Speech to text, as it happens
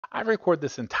I recorded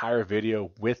this entire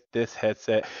video with this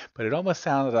headset, but it almost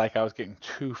sounded like I was getting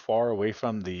too far away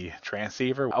from the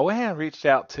transceiver. I went ahead and reached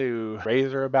out to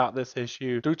Razer about this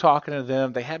issue. Through talking to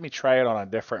them, they had me try it on a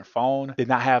different phone. Did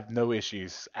not have no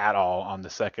issues at all on the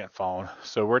second phone.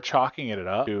 So we're chalking it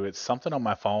up to it's something on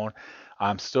my phone.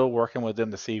 I'm still working with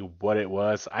them to see what it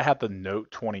was. I have the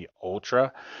Note 20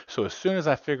 Ultra. So as soon as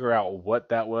I figure out what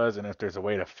that was and if there's a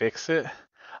way to fix it,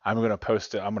 I'm going to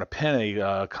post it. I'm going to pin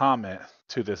a comment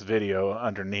to this video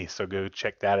underneath. So go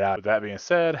check that out. With that being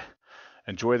said,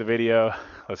 enjoy the video.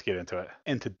 Let's get into it.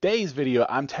 In today's video,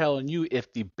 I'm telling you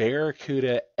if the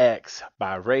Barracuda X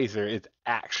by Razer is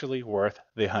actually worth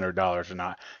the $100 or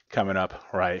not. Coming up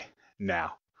right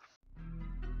now.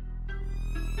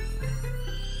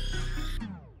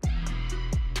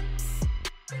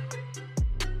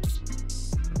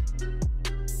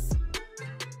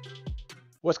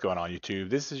 What's going on, YouTube?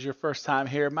 This is your first time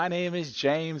here. My name is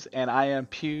James and I am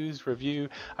Pew's Review.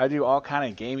 I do all kind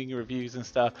of gaming reviews and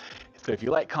stuff. So if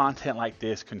you like content like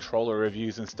this, controller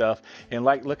reviews and stuff, and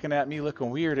like looking at me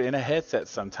looking weird in a headset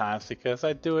sometimes because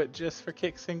I do it just for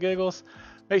kicks and giggles,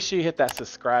 make sure you hit that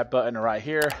subscribe button right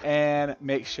here and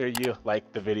make sure you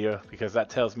like the video because that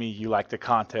tells me you like the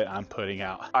content I'm putting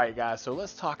out. All right, guys, so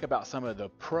let's talk about some of the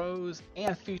pros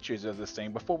and features of this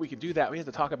thing. Before we can do that, we have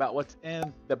to talk about what's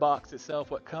in the box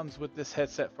itself, what comes with this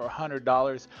headset for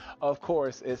 $100. Of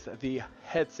course, it's the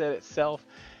headset itself.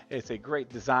 It's a great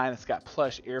design. It's got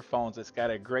plush earphones. It's got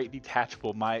a great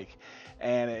detachable mic,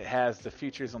 and it has the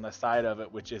features on the side of it,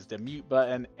 which is the mute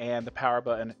button and the power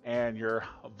button and your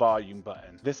volume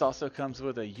button. This also comes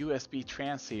with a USB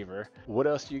transceiver. What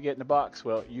else do you get in the box?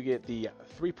 Well, you get the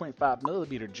 3.5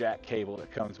 millimeter jack cable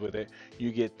that comes with it.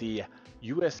 You get the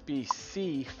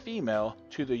USB-C female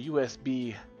to the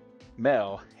USB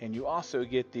male, and you also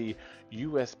get the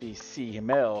USB-C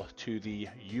male to the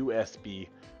USB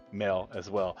male as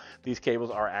well. These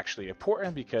cables are actually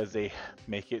important because they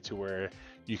make it to where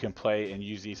you can play and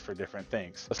use these for different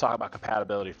things. Let's talk about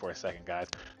compatibility for a second, guys.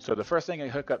 So the first thing I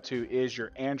hook up to is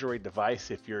your Android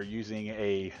device. If you're using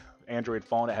a Android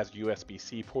phone that has a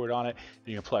USB-C port on it,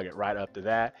 you can plug it right up to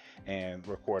that and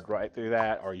record right through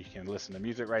that, or you can listen to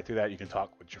music right through that. You can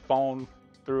talk with your phone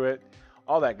through it,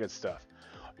 all that good stuff.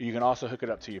 You can also hook it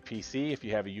up to your PC if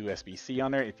you have a USB-C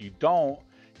on there. If you don't,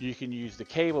 you can use the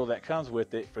cable that comes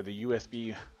with it for the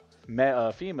USB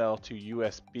female to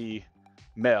USB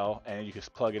male, and you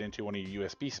just plug it into one of your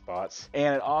USB spots.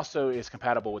 And it also is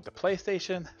compatible with the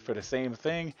PlayStation for the same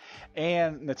thing,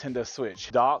 and Nintendo Switch.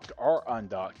 Docked or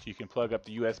undocked, you can plug up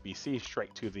the USB-C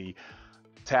straight to the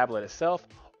tablet itself,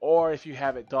 or if you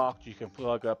have it docked, you can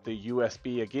plug up the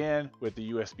USB again with the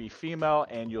USB female,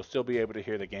 and you'll still be able to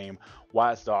hear the game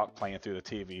while it's docked playing through the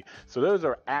TV. So those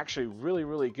are actually really,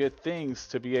 really good things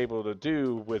to be able to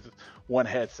do with one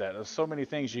headset. There's so many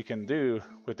things you can do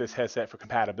with this headset for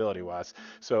compatibility wise.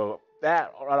 So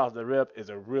that right off the rip is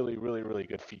a really, really, really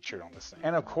good feature on this thing.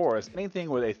 And of course, anything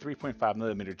with a 3.5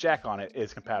 millimeter jack on it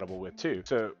is compatible with too.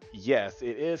 So yes,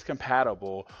 it is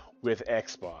compatible with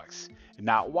Xbox.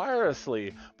 Not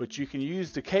wirelessly, but you can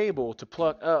use the cable to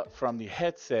plug up from the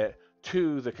headset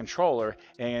to the controller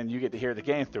and you get to hear the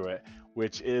game through it,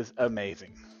 which is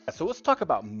amazing. So let's talk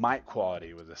about mic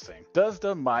quality with this thing. Does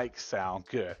the mic sound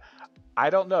good?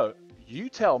 I don't know. You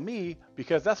tell me,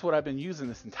 because that's what I've been using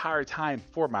this entire time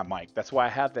for my mic. That's why I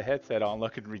have the headset on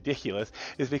looking ridiculous,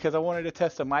 is because I wanted to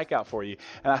test the mic out for you.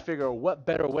 And I figure what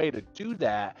better way to do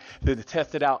that than to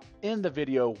test it out in the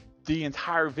video, the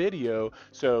entire video.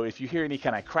 So if you hear any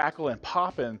kind of crackle and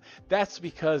popping, that's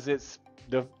because it's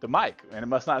the mic and it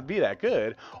must not be that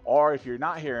good. Or if you're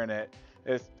not hearing it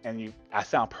and I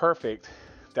sound perfect,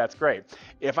 that's great.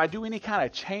 If I do any kind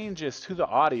of changes to the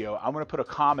audio, I'm going to put a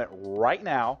comment right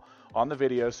now on the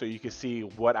video so you can see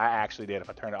what I actually did. If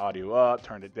I turned the audio up,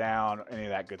 turned it down, any of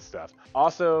that good stuff.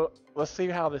 Also, let's see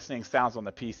how this thing sounds on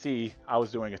the PC. I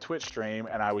was doing a Twitch stream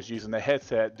and I was using the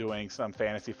headset doing some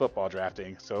fantasy football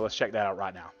drafting. So let's check that out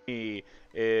right now. He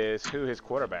is who his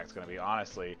quarterback's going to be,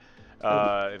 honestly.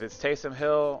 If it's Taysom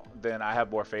Hill, then I have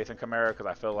more faith in Kamara because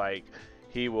I feel like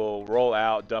he will roll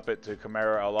out, dump it to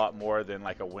Kamara a lot more than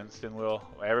like a Winston will.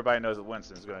 Everybody knows what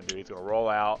Winston's going to do. He's going to roll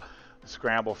out,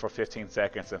 scramble for 15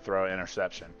 seconds and throw an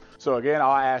interception. So again,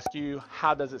 I'll ask you,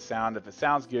 how does it sound? If it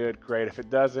sounds good, great. If it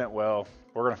doesn't, well,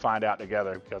 we're going to find out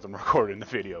together because I'm recording the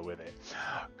video with it.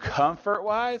 Comfort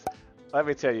wise, let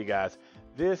me tell you guys,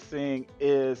 this thing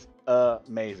is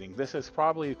amazing. This is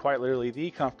probably quite literally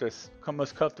the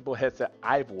most comfortable headset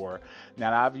I've wore.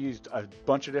 Now I've used a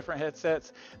bunch of different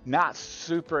headsets, not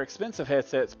super expensive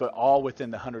headsets, but all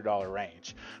within the $100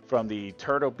 range. From the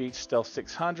Turtle Beach Stealth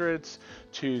 600s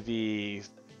to the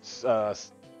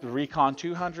the Recon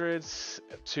 200s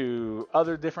to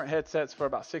other different headsets for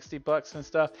about 60 bucks and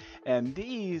stuff. And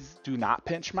these do not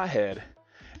pinch my head.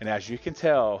 And as you can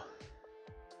tell,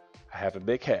 I have a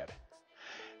big head.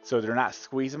 So they're not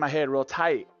squeezing my head real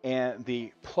tight. And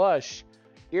the plush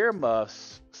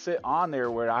earmuffs sit on there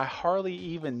where I hardly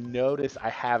even notice I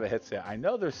have a headset. I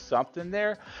know there's something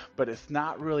there, but it's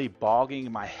not really bogging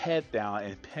my head down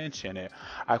and pinching it.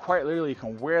 I quite literally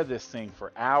can wear this thing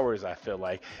for hours, I feel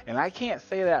like, and I can't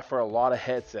say that for a lot of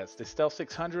headsets. The Stealth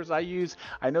 600s I use,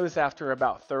 I notice after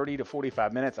about 30 to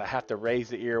 45 minutes I have to raise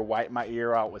the ear, wipe my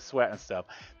ear out with sweat and stuff.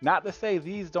 Not to say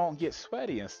these don't get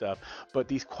sweaty and stuff, but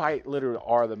these quite literally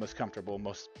are the most comfortable,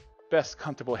 best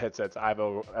comfortable headsets I've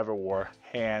ever wore,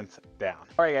 hands down.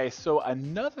 All right, guys, so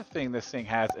another thing this thing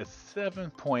has is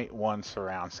 7.1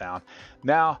 surround sound.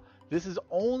 Now, this is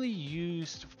only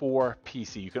used for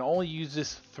PC. You can only use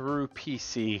this through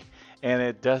PC, and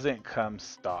it doesn't come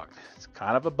stock. It's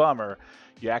kind of a bummer.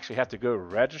 You actually have to go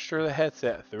register the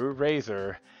headset through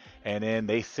Razer, and then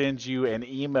they send you an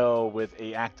email with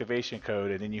a activation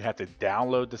code, and then you have to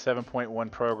download the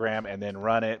 7.1 program and then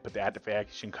run it, put the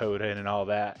activation code in and all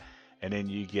that, and then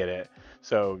you get it.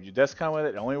 So you just come with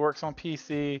it. It only works on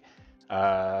PC.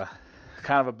 Kind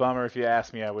of a bummer if you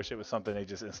ask me. I wish it was something they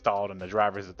just installed in the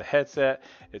drivers of the headset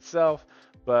itself,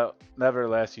 but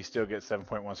nevertheless, you still get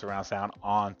 7.1 surround sound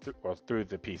on through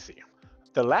the PC.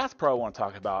 The last pro I want to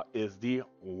talk about is the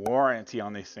warranty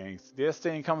on these things. This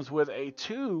thing comes with a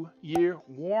 2-year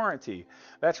warranty.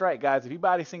 That's right, guys. If you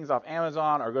buy these things off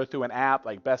Amazon or go through an app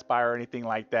like Best Buy or anything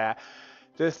like that,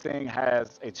 this thing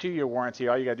has a 2-year warranty.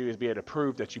 All you gotta do is be able to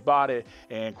prove that you bought it.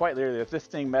 And quite literally, if this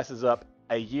thing messes up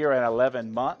a year and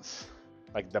 11 months,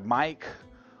 like the mic,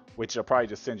 which they'll probably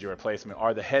just send you a replacement,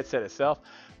 or the headset itself,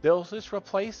 they'll just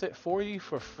replace it for you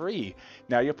for free.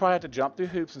 Now, you'll probably have to jump through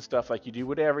hoops and stuff like you do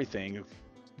with everything,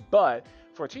 but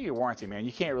for a 2-year warranty, man,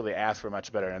 you can't really ask for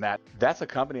much better than that. That's a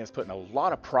company that's putting a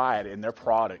lot of pride in their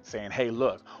product, saying, hey,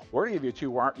 look, we're gonna give you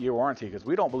a 2-year warranty because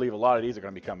we don't believe a lot of these are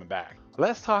gonna be coming back.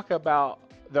 Let's talk about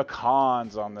the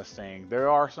cons on this thing. There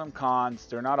are some cons.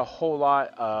 They're not a whole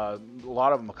lot. A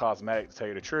lot of them are cosmetic, to tell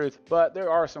you the truth, but there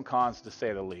are some cons, to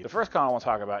say the least. The first con I want to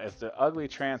talk about is the ugly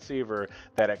transceiver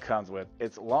that it comes with.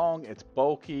 It's long, it's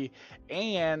bulky,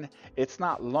 and it's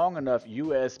not long enough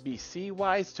USB-C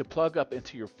wise to plug up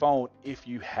into your phone if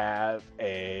you have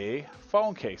a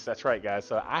phone case. That's right, guys.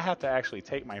 So I have to actually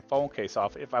take my phone case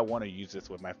off if I want to use this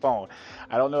with my phone.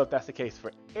 I don't know if that's the case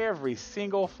for every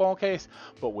single phone case,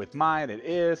 but with mine it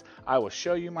is. I will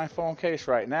show you my phone case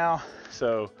right now.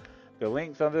 So the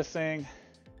length of this thing,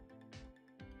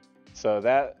 so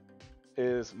that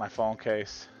is my phone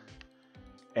case,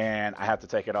 and I have to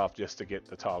take it off just to get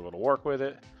the toggle to work with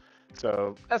it.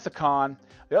 So that's a con.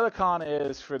 The other con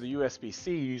is for the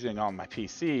USB-C using on my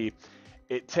PC,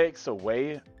 it takes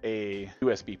away a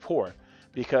USB port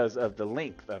because of the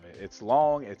length of it. It's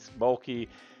long, it's bulky,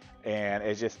 and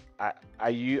it's just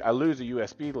I lose a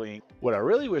USB link. What I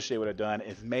really wish they would have done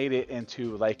is made it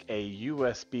into like a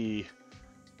USB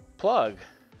plug,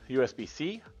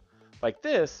 USB-C, like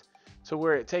this, to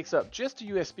where it takes up just a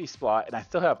USB slot, and I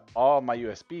still have all my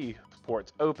USB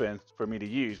ports open for me to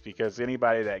use, because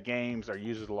anybody that games or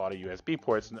uses a lot of USB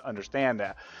ports understand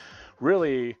that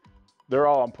really they're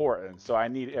all important. So I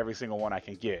need every single one I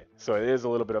can get. So it is a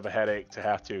little bit of a headache to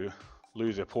have to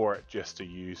lose a port just to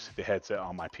use the headset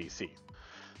on my PC.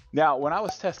 Now, when I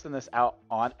was testing this out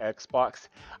on Xbox,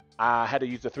 I had to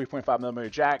use the 3.5mm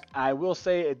jack. I will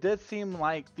say it did seem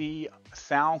like the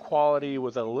sound quality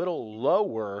was a little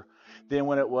lower than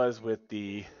when it was with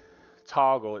the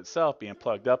toggle itself being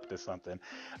plugged up to something.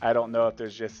 I don't know if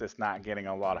there's just it's not getting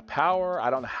a lot of power. I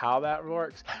don't know how that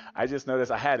works. I just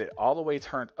noticed I had it all the way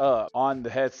turned up on the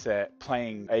headset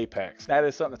playing Apex. That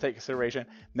is something to take consideration.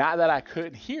 Not that I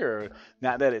couldn't hear,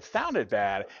 not that it sounded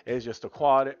bad. It's just the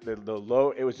quality, the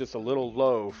low. It was just a little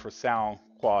low for sound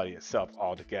quality itself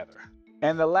altogether.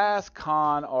 And the last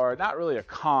con, or not really a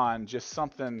con, just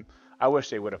something I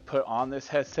wish they would have put on this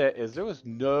headset, is there was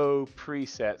no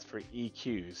presets for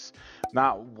EQs,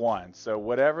 not one. So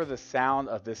whatever the sound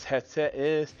of this headset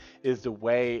is the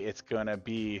way it's gonna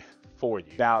be for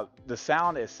you. Now, the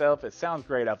sound itself, it sounds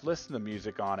great. I've listened to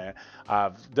music on it.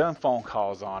 I've done phone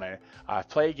calls on it. I've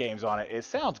played games on it. It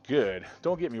sounds good.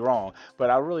 Don't get me wrong, but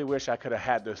I really wish I could have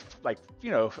had this, like, you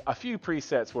know, a few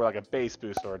presets where like a bass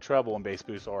boost or a treble and bass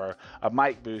boost or a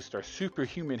mic boost or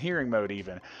superhuman hearing mode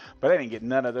even. But I didn't get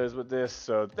none of those with this,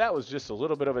 so that was just a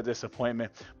little bit of a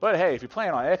disappointment. But hey, if you're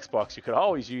playing on Xbox, you could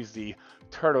always use the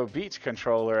Turtle Beach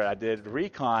controller I did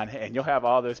Recon, and you'll have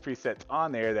all those presets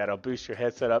on there that'll boost your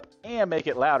headset up and make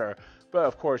it louder. But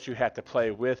of course, you have to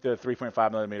play with the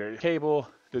 3.5mm cable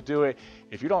to do it.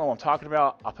 If you don't know what I'm talking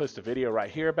about, I'll post a video right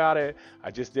here about it.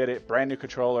 I just did it, brand new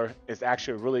controller. It's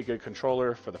actually a really good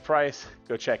controller for the price.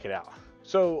 Go check it out.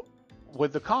 So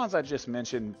would the cons I just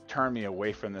mentioned turn me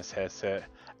away from this headset?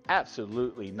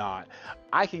 Absolutely not.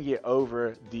 I can get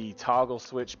over the toggle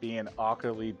switch being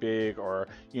awkwardly big, or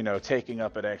taking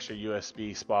up an extra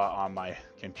USB spot on my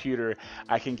computer.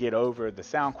 I can get over the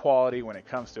sound quality when it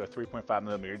comes to a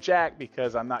 3.5mm jack,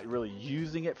 because I'm not really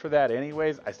using it for that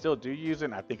anyways. I still do use it,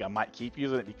 and I think I might keep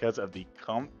using it because of the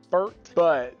comfort.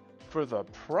 But for the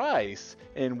price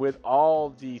and with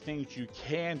all the things you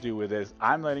can do with this,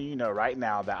 I'm letting you know right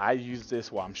now that I use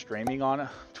this while I'm streaming on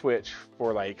Twitch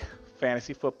for like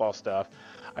fantasy football stuff.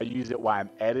 I use it while I'm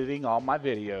editing all my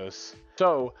videos.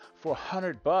 So for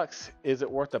 $100, is it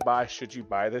worth the buy? Should you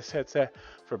buy this headset?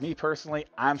 For me personally,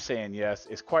 I'm saying yes.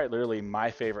 It's quite literally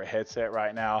my favorite headset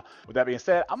right now. With that being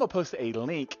said, I'm gonna post a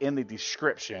link in the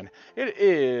description. It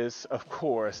is, of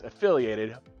course,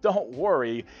 affiliated. Don't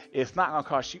worry, it's not gonna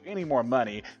cost you any more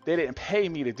money. They didn't pay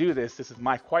me to do this. This is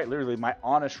quite literally my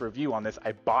honest review on this.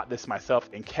 I bought this myself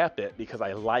and kept it because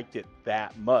I liked it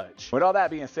that much. With all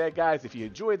that being said, guys, if you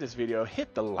enjoyed this video,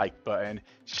 hit the like button,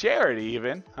 share it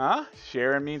even, huh?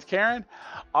 Sharing means caring.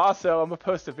 Also, I'm gonna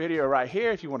post a video right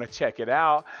here if you want to check it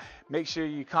out. Make sure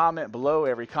you comment below.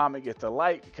 Every comment gets a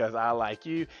like because I like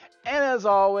you. And as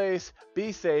always,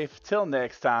 be safe. Till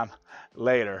next time,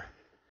 later.